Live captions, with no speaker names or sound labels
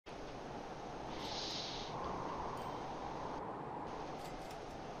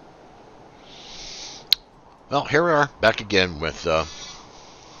Well, here we are, back again with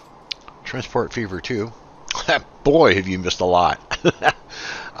Transport Fever 2. Boy, have you missed a lot.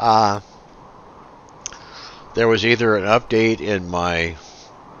 uh, there was either an update in my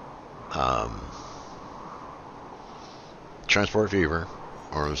Transport Fever,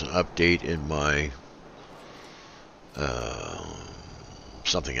 or it was an update in my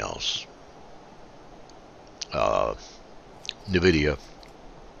something else. NVIDIA.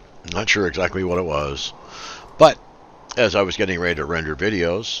 Not sure exactly what it was. But as I was getting ready to render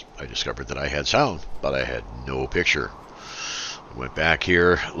videos, I discovered that I had sound, but I had no picture. I went back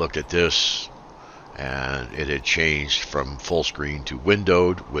here, looked at this, and it had changed from full screen to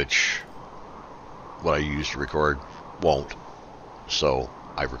windowed, which what I used to record won't. So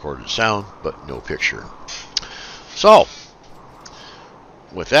I recorded sound, but no picture. So,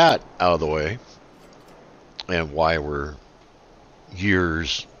 with that out of the way, and why we're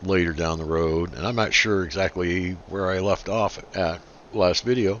years later down the road, and I'm not sure exactly where I left off at last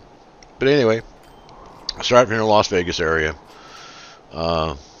video, but anyway, I started here in the Las Vegas area.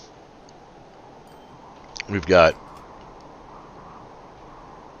 We've got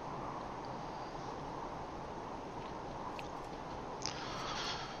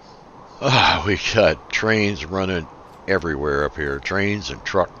trains running everywhere up here, trains and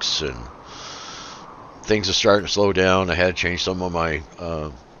trucks, and things are starting to slow down. I had to change some of my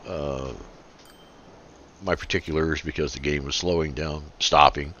my particulars because the game was slowing down,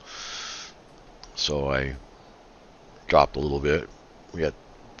 stopping. So I dropped a little bit. We got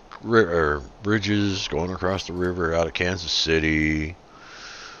bridges going across the river out of Kansas City.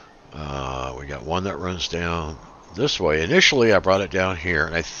 We got one that runs down this way. Initially, I brought it down here,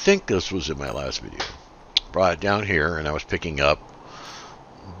 and I think this was in my last video. Brought it down here, and I was picking up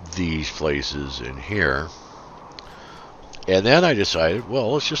these places in here. And then I decided,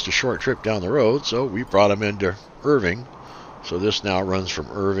 well, it's just a short trip down the road, so we brought them into Irving. So this now runs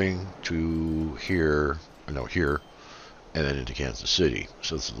from Irving to here, here, and then into Kansas City.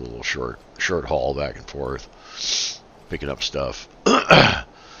 So it's a little short haul back and forth, picking up stuff.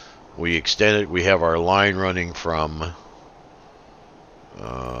 We extended, we have our line running from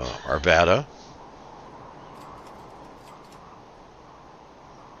Arvada.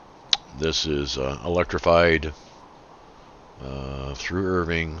 This is electrified through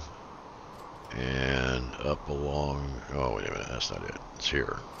Irving and up along, oh wait a minute, that's not it, it's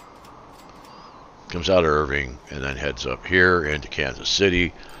here. Comes out of Irving and then heads up here into Kansas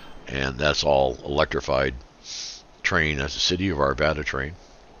City, and that's all electrified train. That's the City of Arvada train,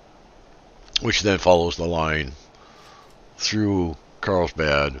 which then follows the line through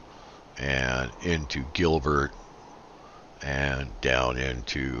Carlsbad and into Gilbert and down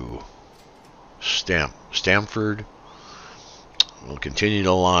into Stamford. We'll continue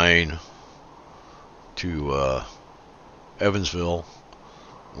the line to Evansville,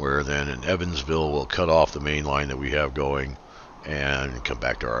 where then in Evansville we'll cut off the main line that we have going and come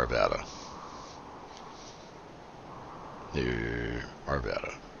back to Arvada.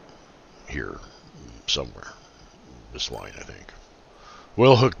 Arvada. Here, somewhere. This line, I think.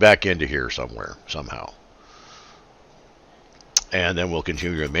 We'll hook back into here somewhere, somehow. And then we'll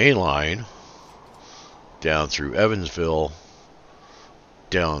continue the main line down through Evansville,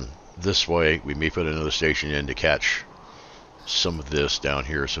 down this way. We may put another station in to catch some of this down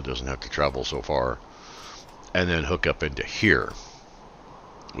here so it doesn't have to travel so far. And then hook up into here,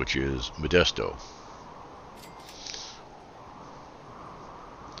 which is Modesto.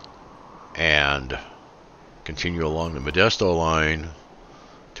 And continue along the Modesto line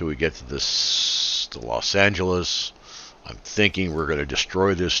till we get to to Los Angeles. I'm thinking we're going to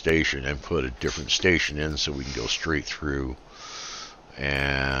destroy this station and put a different station in so we can go straight through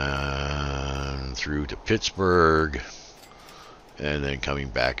and through to Pittsburgh, and then coming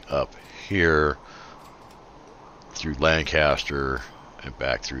back up here through Lancaster and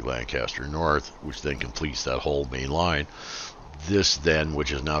back through Lancaster North, which then completes that whole main line. This then,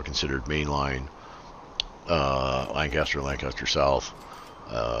 which is now considered main line, Lancaster, Lancaster South,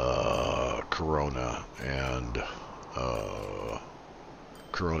 Corona, and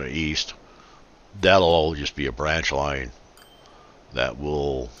Corona East, that'll all just be a branch line that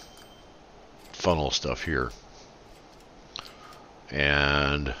will funnel stuff here.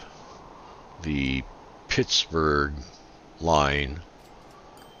 And the Pittsburgh line,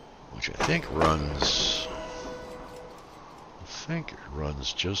 which I think runs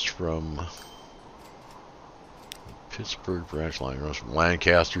just from Pittsburgh branch line, runs from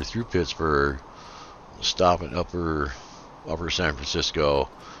Lancaster through Pittsburgh, stop in upper San Francisco,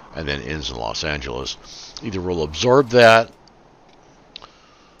 and then ends in Los Angeles. Either we'll absorb that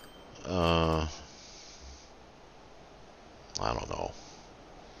I don't know.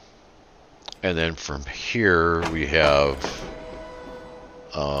 And then from here we have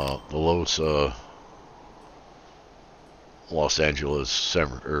the Los Angeles,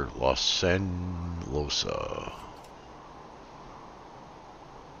 or Los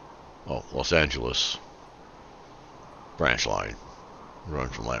Angeles branch line. Run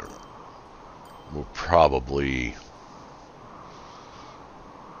from that. We'll probably,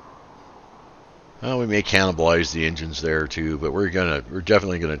 well, we may cannibalize the engines there too, but we're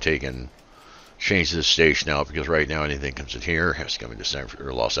definitely gonna take and change this station out, because right now anything comes in here has to come into Stamford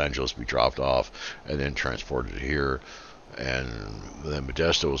or Los Angeles, be dropped off, and then transported here. And then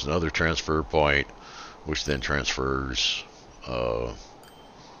Modesto is another transfer point, which then transfers. Who's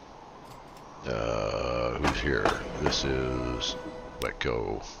here? This is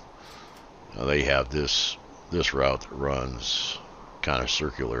Wetco. Now they have this route that runs kind of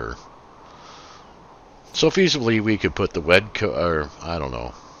circular. So feasibly we could put the Wedco, or I don't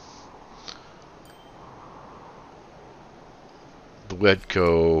know, the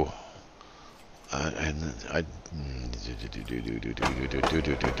Wedco, and I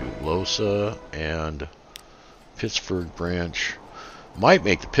Losa and Pittsburgh branch. Might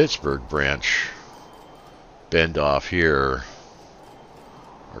make the Pittsburgh branch bend off here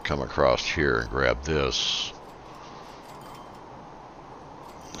or come across here and grab this.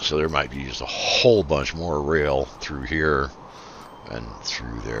 So there might be just a whole bunch more rail through here and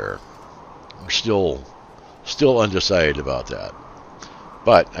through there. We're still undecided about that.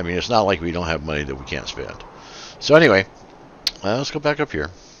 But, I mean, it's not like we don't have money that we can't spend. So anyway, let's go back up here.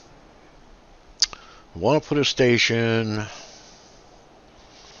 We want to put a station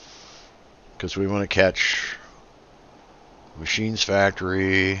because we want to catch machines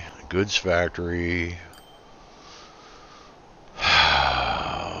factory, goods factory,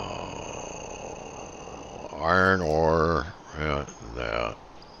 iron ore, that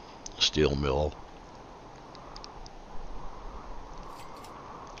steel mill.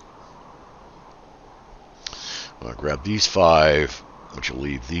 I'm going to grab these 5, which will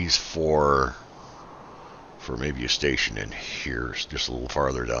leave these 4 for maybe a station in here, just a little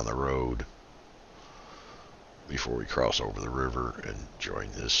farther down the road before we cross over the river and join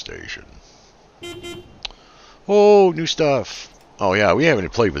this station. Oh, new stuff. Oh yeah, we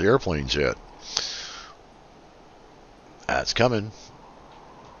haven't played with airplanes yet. That's coming.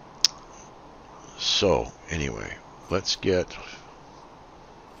 So, anyway, let's get...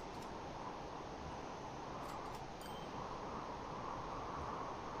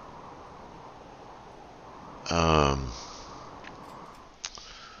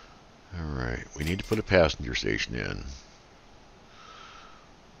 Alright, we need to put a passenger station in.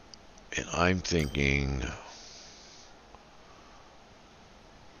 And I'm thinking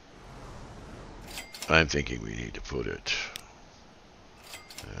we need to put it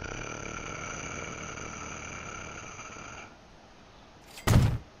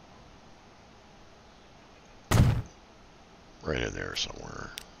right in there somewhere.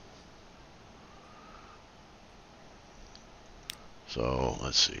 So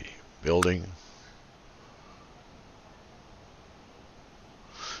let's see, building.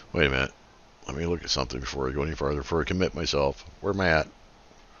 Wait a minute. Let me look at something before I go any farther, before I commit myself. Where am I at?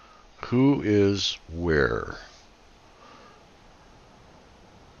 Who is where?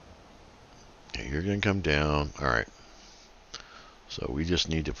 Okay, you're going to come down. Alright. So we just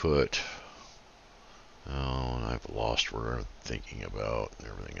need to put... Oh, and I've lost where I'm thinking about and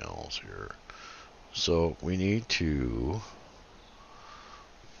everything else here. So we need to...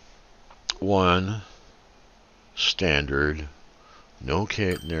 1 standard, no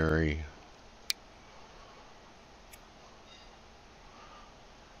catenary,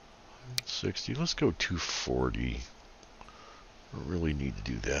 60. Let's go 240. Don't really need to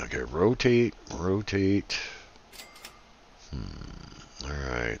do that. Okay, rotate. All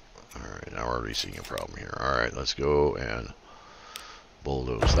right. Now we're already seeing a problem here. All right, let's go and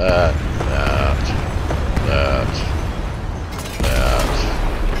bulldoze that.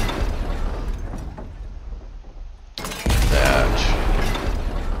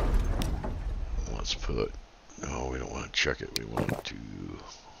 Let's put, no, we don't want to check it. We want to,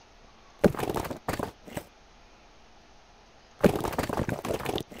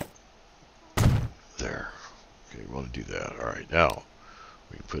 there. Okay, we want to do that. All right, now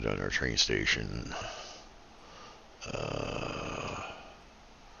we can put on our train station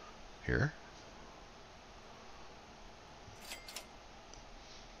here.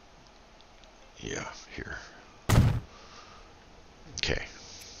 Yeah, here. Okay.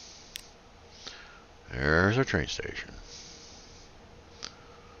 There's our train station.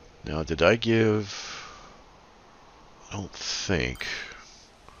 Now, did I give I don't think.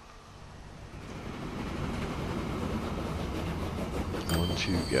 One,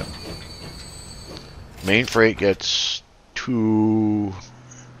 two, yeah. Main freight gets 2.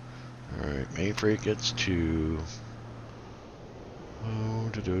 Alright, main freight gets 2. Oh,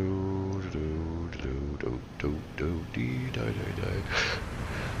 do do do do do do do dee die die die.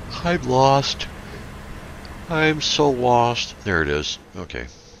 I'm lost. I'm so lost. There it is. Okay.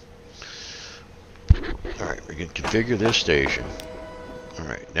 Alright, we can configure this station.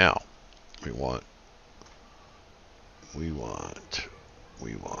 Alright, now we want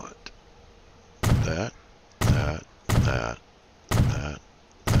that, that,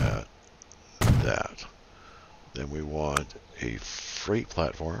 that, that. Then we want a freight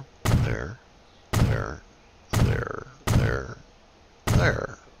platform. There.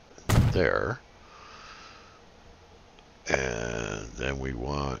 And then we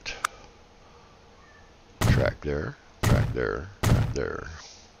want track there.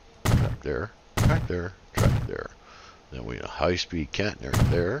 Then we have high-speed catenary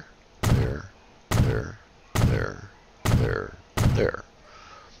there.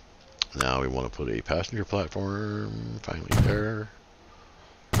 Now we want to put a passenger platform finally there.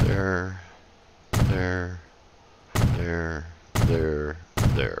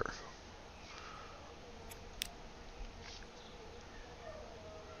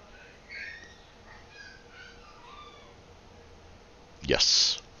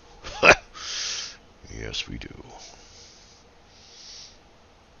 Yes. Yes, we do.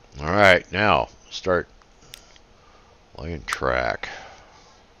 Alright, now start laying track.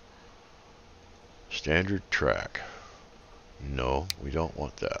 Standard track. No, we don't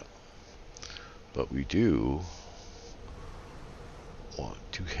want that. But we do want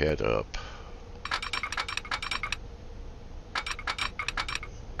to head up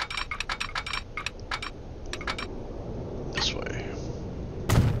this way.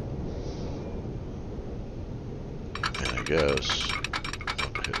 And I guess we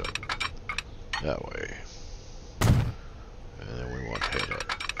want to head up that way. And then we want to head up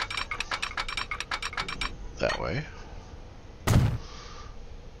that way.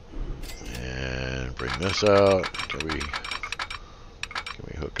 And bring this out. Can we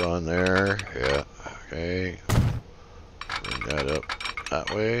hook on there? Yeah. Okay. Bring that up that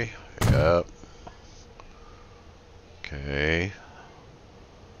way. Yep. Okay.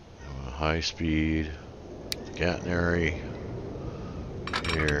 High speed. Catenary.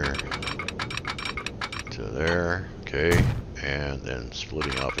 Here to there. Okay. And then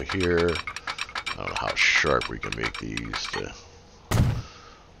splitting off of here. I don't know how sharp we can make these to.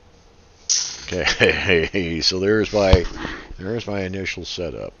 Okay, so there's my initial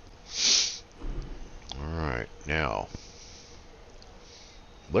setup. Alright, now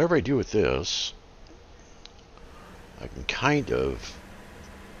whatever I do with this, I can kind of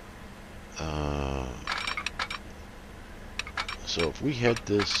so if we head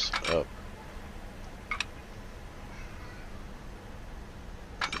this up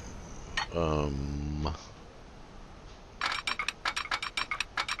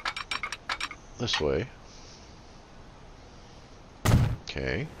this way.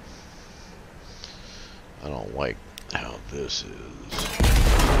 Okay. I don't like how this is.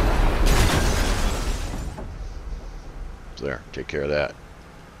 There, take care of that.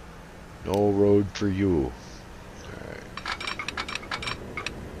 No road for you. Alright.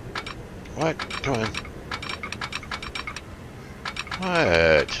 What? Come on.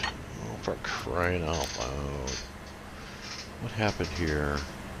 What? Oh, for crying out loud. What happened here?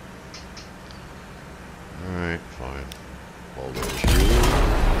 Alright, fine. Bulldoze you.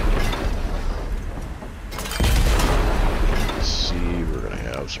 Let's see, we're going to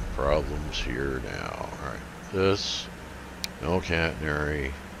have some problems here now. Alright, this. No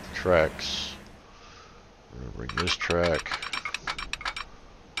catenary. Tracks. We're going to bring this track.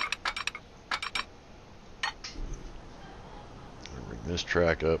 We're going to bring this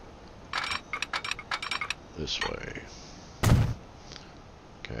track up this way.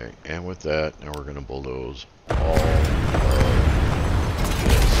 Okay, and with that, now we're going to bulldoze all of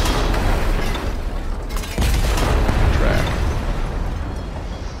this track.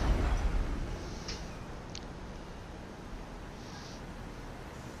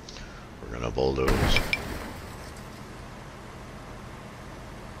 We're going to bulldoze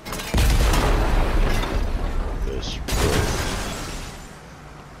this road.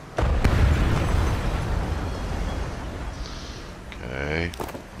 Okay.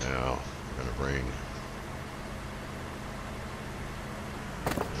 Now, we're going to bring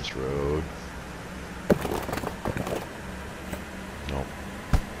this road. Nope.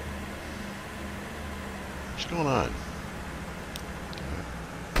 What's going on?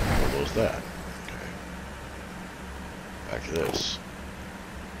 close that. Okay. Back to this.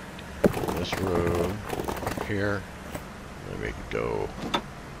 This road here. I'm gonna make it go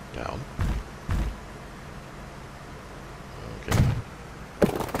down. Okay.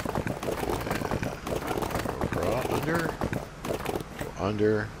 And go across, under. Go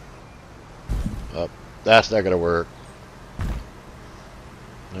under. Up. That's not gonna work.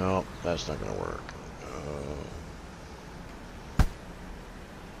 No, that's not gonna work.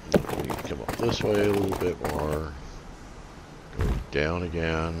 We need to come up this way a little bit more. Go down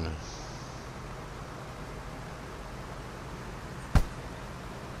again.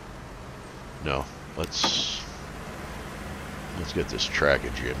 No, let's get this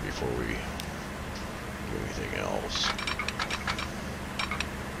trackage in before we do anything else.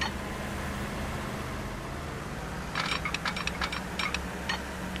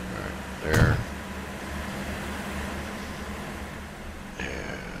 Alright, there.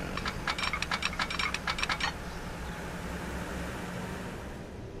 And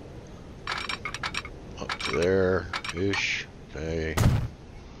up to there-ish. Okay.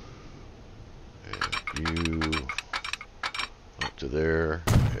 You up to there,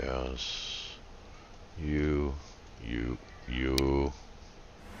 yes. You. You're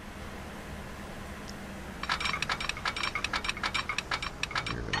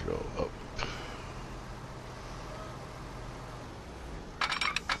gonna go up.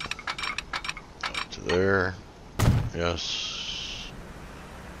 Up to there, yes.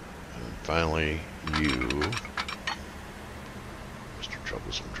 And finally, you. Mr.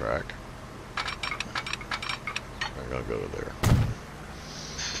 Troublesome Track. I'm gonna go to there.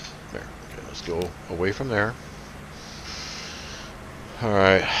 There. Okay, let's go away from there.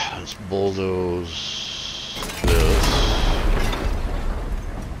 Alright, let's bulldoze this.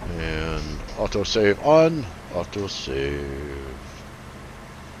 And autosave on. Autosave.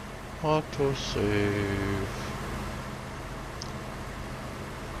 Autosave.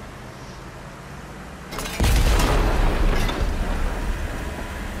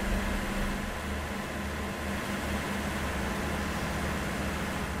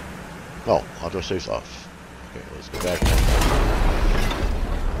 Oh, autosave's off. Okay, let's go back.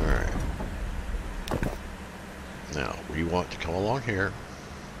 Alright. Now, we want to come along here.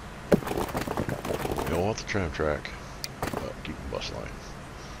 We don't want the tram track, but keep the bus line.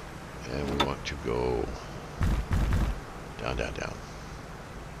 And we want to go down, down, down.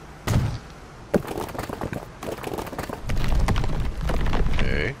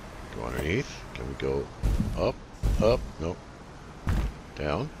 Okay, go underneath. Can we go up, up? Nope.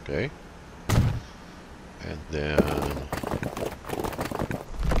 Down, okay. And then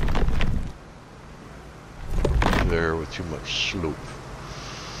there with too much slope.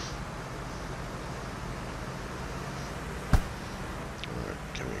 Alright,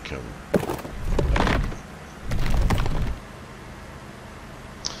 can we come back?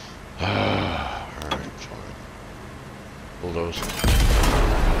 Alright, fine. Bulldoze.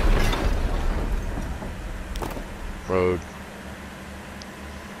 Road.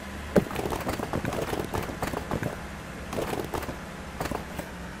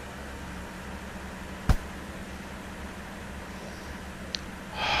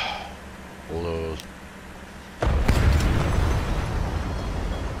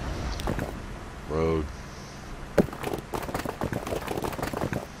 Road.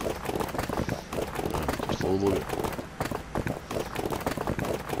 Just a little bit.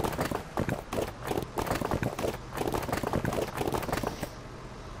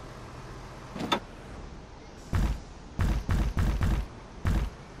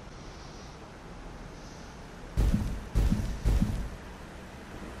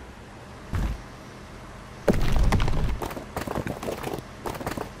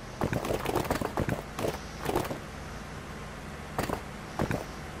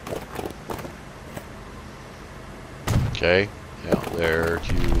 Okay, now there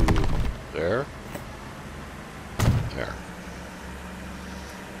to there. There.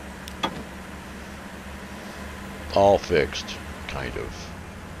 All fixed, kind of.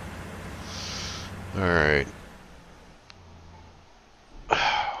 Alright.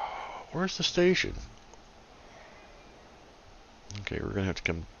 Where's the station? Okay, we're gonna have to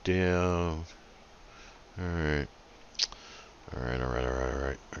come down. Alright.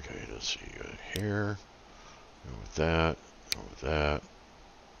 Alright. Okay, let's see. Here. Go with that. Go with that.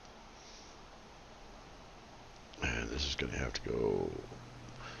 And this is gonna have to go.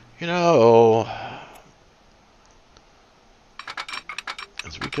 You know,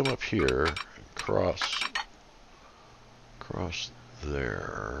 as we come up here and cross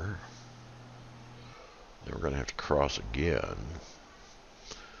there, then we're gonna have to cross again.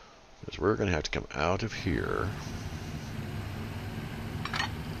 Because we're going to have to come out of here.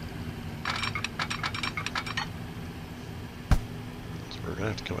 So we're going to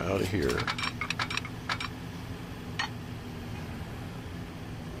have to come out of here.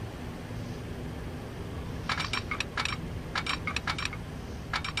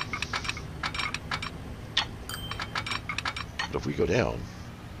 But if we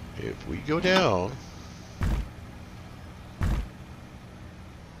go down,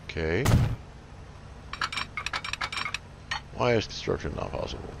 okay. Why is construction not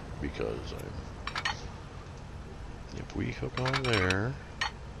possible? Because if we hook on there,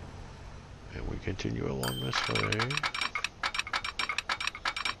 and we continue along this way,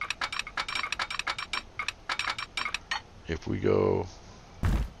 if we go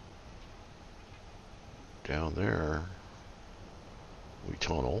down there, we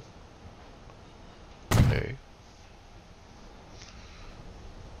tunnel, okay.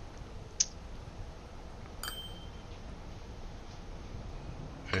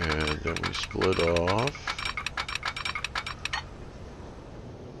 And then we split off.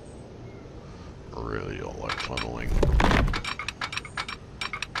 I really don't like tunneling.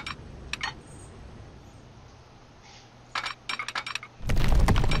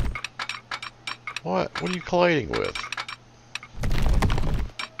 What? What are you colliding with?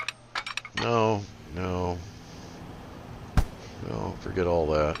 No, no. No, forget all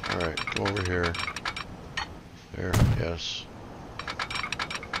that. Alright, come over here. There, yes.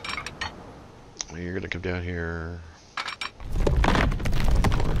 You're gonna come down here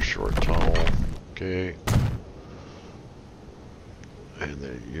for a short tunnel, okay? And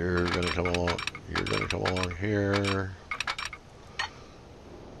then you're gonna come along. You're gonna come along here.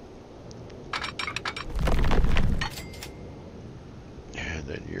 And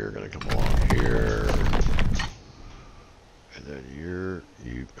then you're gonna come along here. And then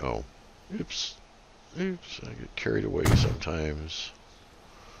oh, oops, I get carried away sometimes.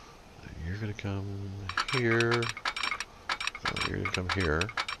 You're gonna come here. Oh, you're gonna come here.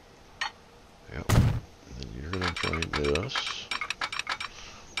 Yep. And then you're gonna join this.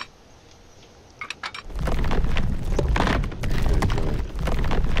 You're gonna join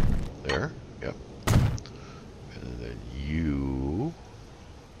there. Yep. And then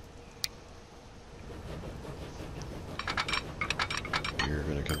you're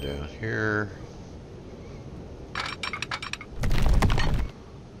gonna come down here.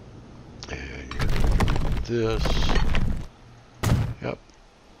 This, yep,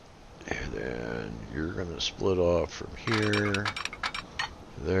 and then you're going to split off from here to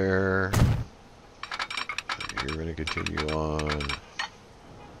there, and you're going to continue on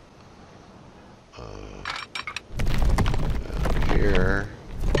down here,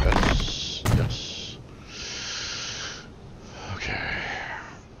 yes, yes, okay.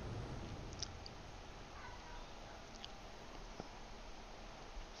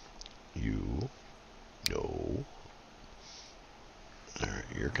 No. Alright,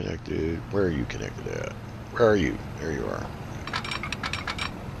 you're connected. Where are you connected at? Where are you? There you are.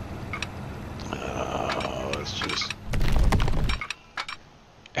 Let's just...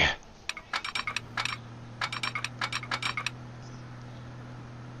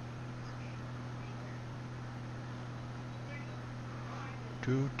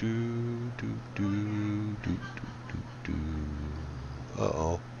 Do do do do do do do do.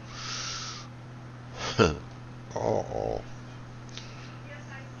 Uh-oh. Uh-oh.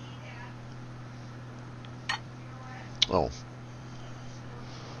 Oh.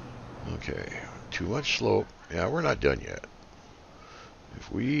 Okay. Too much slope. Yeah, we're not done yet.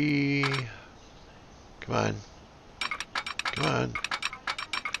 If we... Come on. Come on.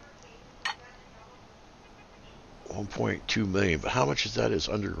 1.2 million. But how much of that is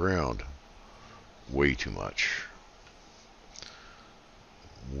underground? Way too much.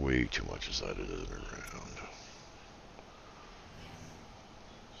 Way too much of that is underground.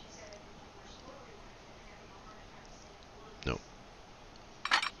 No.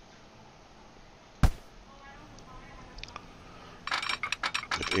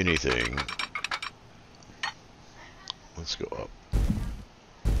 If anything, let's go up.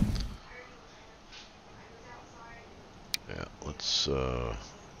 Yeah, let's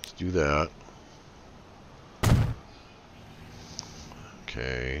do that.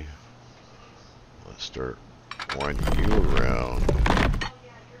 Okay. Let's start winding you around.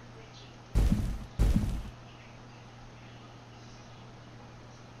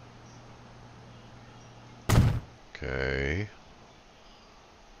 Okay.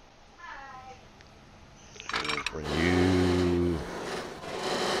 And bring you.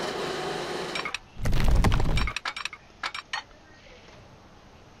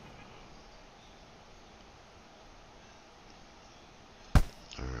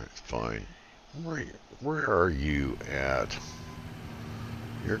 Alright, fine. Where are you at?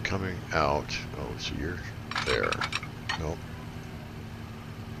 You're coming out. Oh, so you're there. Nope.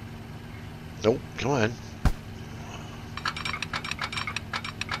 Nope, come on.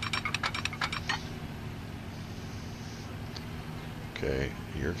 Okay,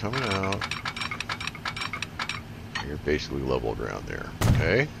 you're coming out. You're basically level ground there.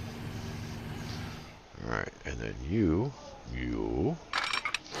 Okay? Alright, and then you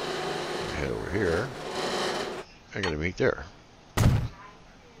head over here. I'm gonna meet there.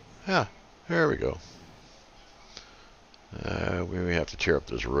 Yeah, there we go. We may have to tear up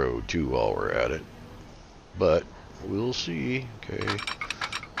this road too while we're at it, but we'll see. Okay,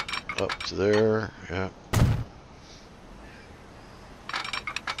 up to there. Yeah.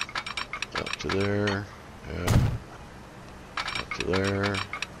 Up to there. Yeah. Up to there.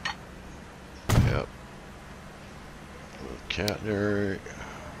 Yep. Catenary.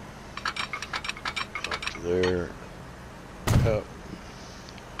 Up to there. Yep.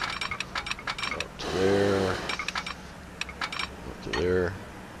 Up to there. Up to there.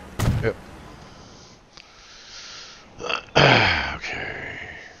 Yep. Okay.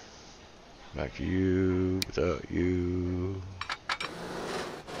 Back to you. Without you.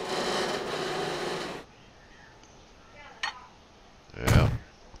 Yeah.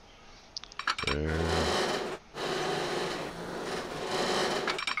 There.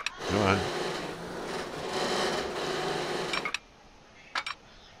 Come on.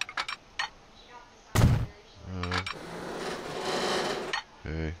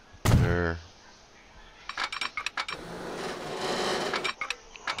 Okay. There.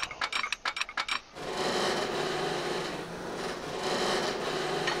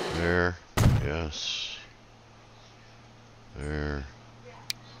 There. Yes. There.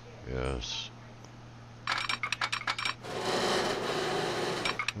 Yes.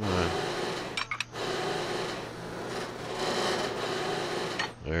 Come on.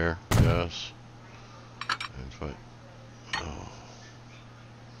 There. Yes. And fine. Oh.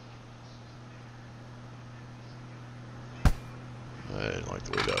 I didn't like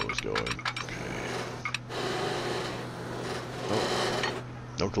the way that was going. Okay. Oh.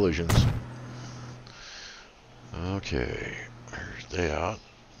 No collisions. Okay. There's that.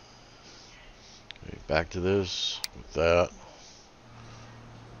 Okay, back to this with that.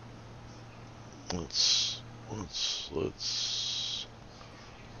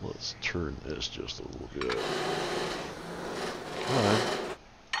 Let's turn this just a little bit. Come on.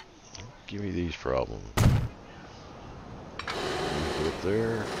 Give me these problems. You go up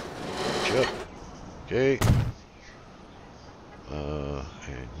there. Match up. Okay.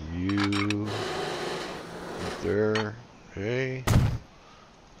 And you up there. Okay.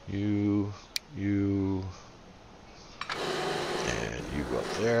 You. And you go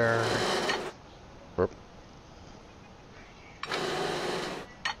up there. Burp.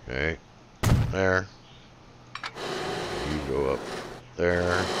 Okay. There. You go up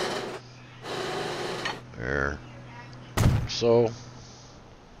there. There. So.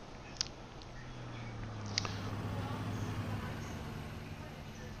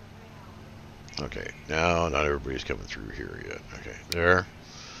 Okay. Now, not everybody's coming through here yet. Okay. There.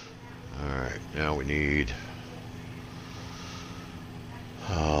 Alright. Now we need...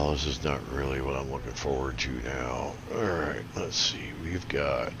 Oh, this is not really what I'm looking forward to now. Alright, let's see. We've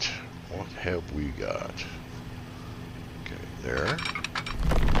got... What have we got? Okay, there.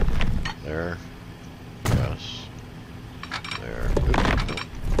 There. Yes. There. Oop, no.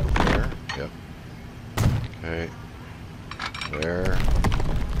 There. Yep. Okay. There.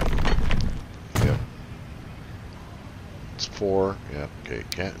 Yep. It's 4. Yep. Okay,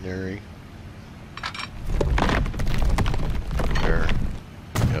 catenary. There.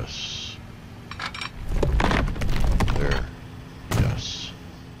 Yes. There. Yes.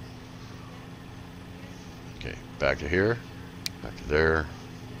 Okay, back to here. Back to there.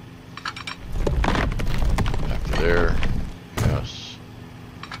 Back to there. Yes.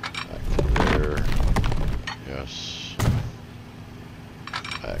 Back to there. Yes.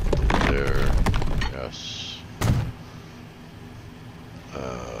 Back to there. Yes.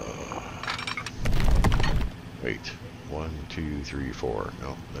 Wait. 1, 2, 3, 4.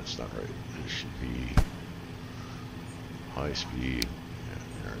 No, that's not right. It should be high speed.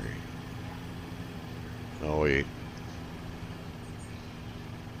 Oh, wait.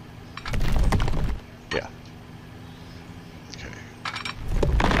 Yeah. Okay.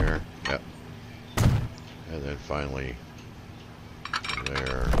 There. Yep. And then finally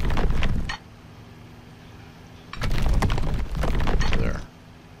there. There.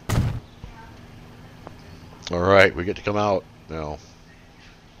 All right, we get to come out now.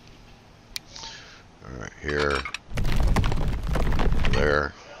 Alright, here.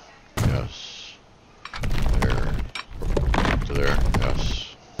 There. Yes. There. To there.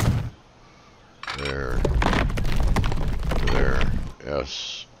 Yes. There. To there.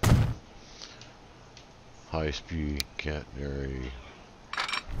 Yes. High speed catenary.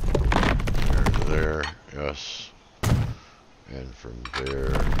 There to there. Yes. And from there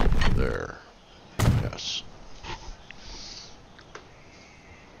to there. Yes.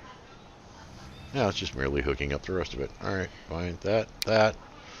 Now it's just merely hooking up the rest of it. Alright, fine. That.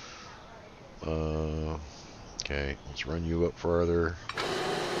 Okay, let's run you up farther.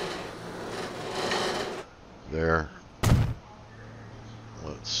 There.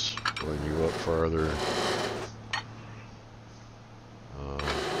 Let's run you up farther. A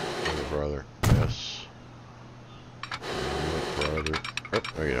little farther. Yes. Run you up farther. Oh,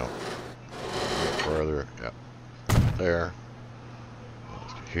 there you go. Up farther. Yep. There.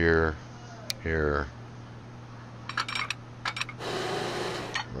 Here. Here.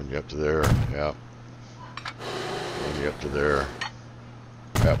 Run you up to there. Yep. Run you up to there.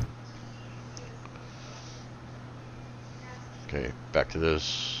 Yep. Okay, back to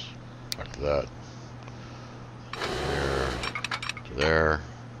this. Back to that. There. To there.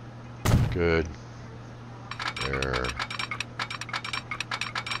 Good. There.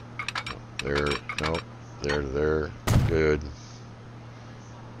 There. Nope. There to there. Good.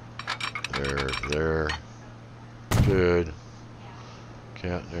 There to there. Good.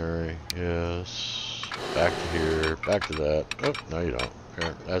 Catenary. Yes. Back to here. Back to that. Oh, no you don't.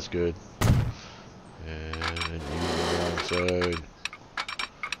 There. That's good. And you go alongside.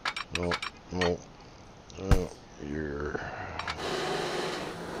 No. No. Oh, you're...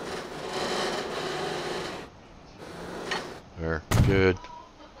 There. Good.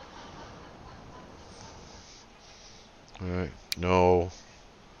 Alright. No.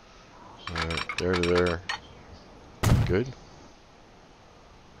 Alright. There to there. Good.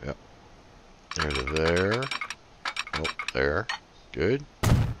 Yep. There to there. Nope. There. Good.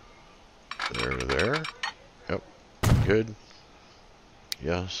 There to there. Yep. Good.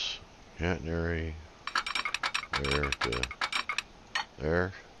 Yes. Catenary. There to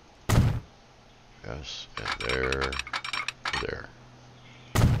there. Yes. And there to there.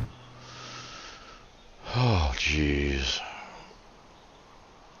 Oh, jeez.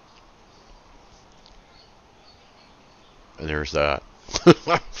 And there's that.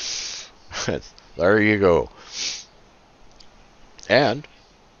 There you go. And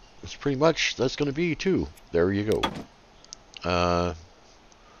it's pretty much that's going to be too. There you go. All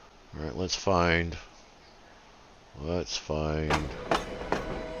right, let's find.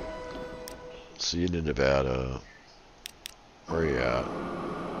 See it in Nevada. Where are you at?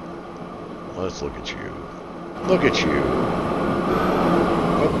 Let's look at you. Look at you.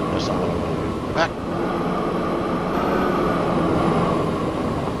 Oh, that's not what I want to do. Come back.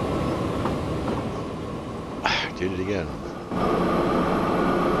 Did it again.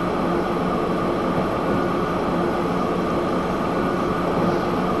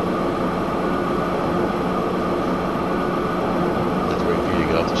 Let's wait for you to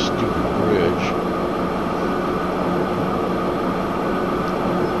get off the stupid bridge.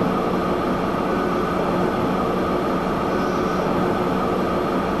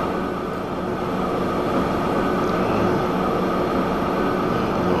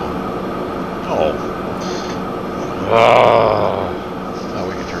 Now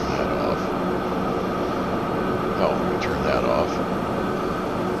we can turn that off. Oh, we can turn that off.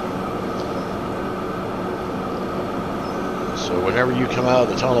 So whenever you come out of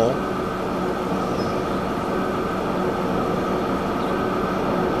the tunnel,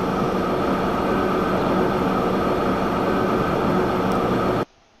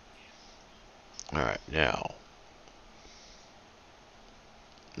 all right, now,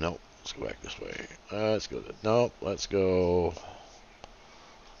 nope. Let's go back this way. Let's go. Nope. Let's go.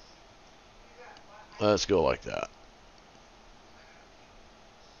 Let's go like that.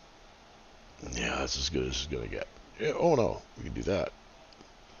 Yeah, that's as good as it's gonna get. Yeah, oh no, we can do that.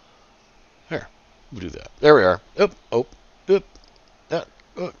 There, we'll do that. There we are. Oop, oh, oop, that,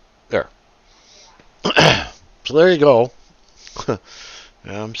 there. So there you go.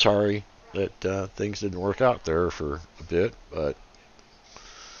 I'm sorry that things didn't work out there for a bit, but.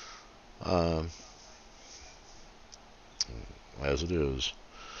 As it is.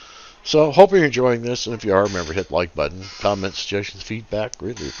 So, hope you're enjoying this, and if you are, remember hit the like button. Comments, suggestions, feedback,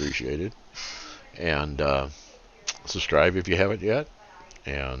 greatly appreciated. And subscribe if you haven't yet.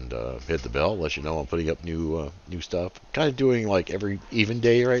 And hit the bell, let you know I'm putting up new stuff. Kind of doing like every even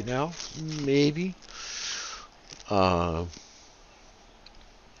day right now, maybe. And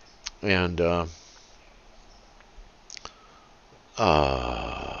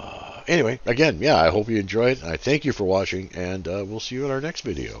Anyway, again, yeah, I hope you enjoyed. I thank you for watching, and we'll see you in our next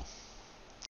video.